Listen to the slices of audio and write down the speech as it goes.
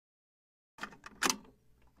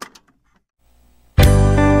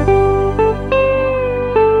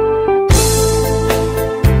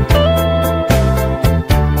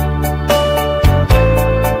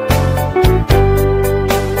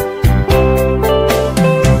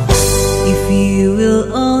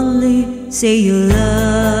say you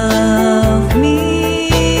love me.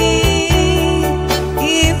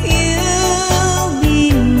 If you'll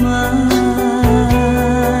be mine,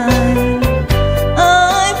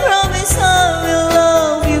 I promise I will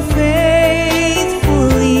love you faithfully.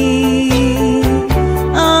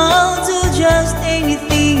 I'll do just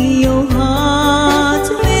anything your heart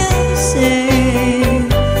will say.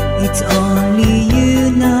 It's only you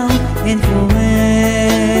now and forever.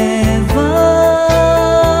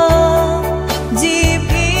 Deep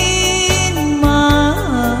in my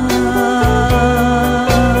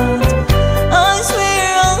heart, I swear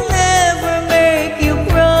I'll never make you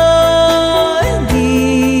cry,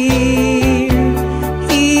 dear.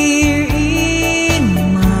 Here in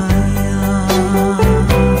my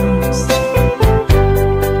arms,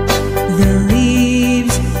 the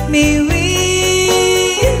leaves may wither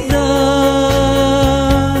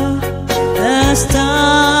as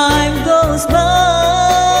time goes by.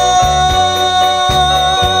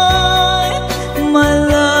 My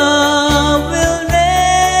love will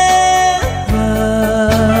never,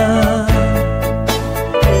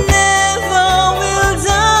 never will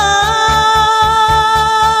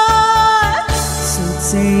die. So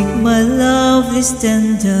take my love, this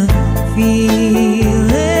tender feeling.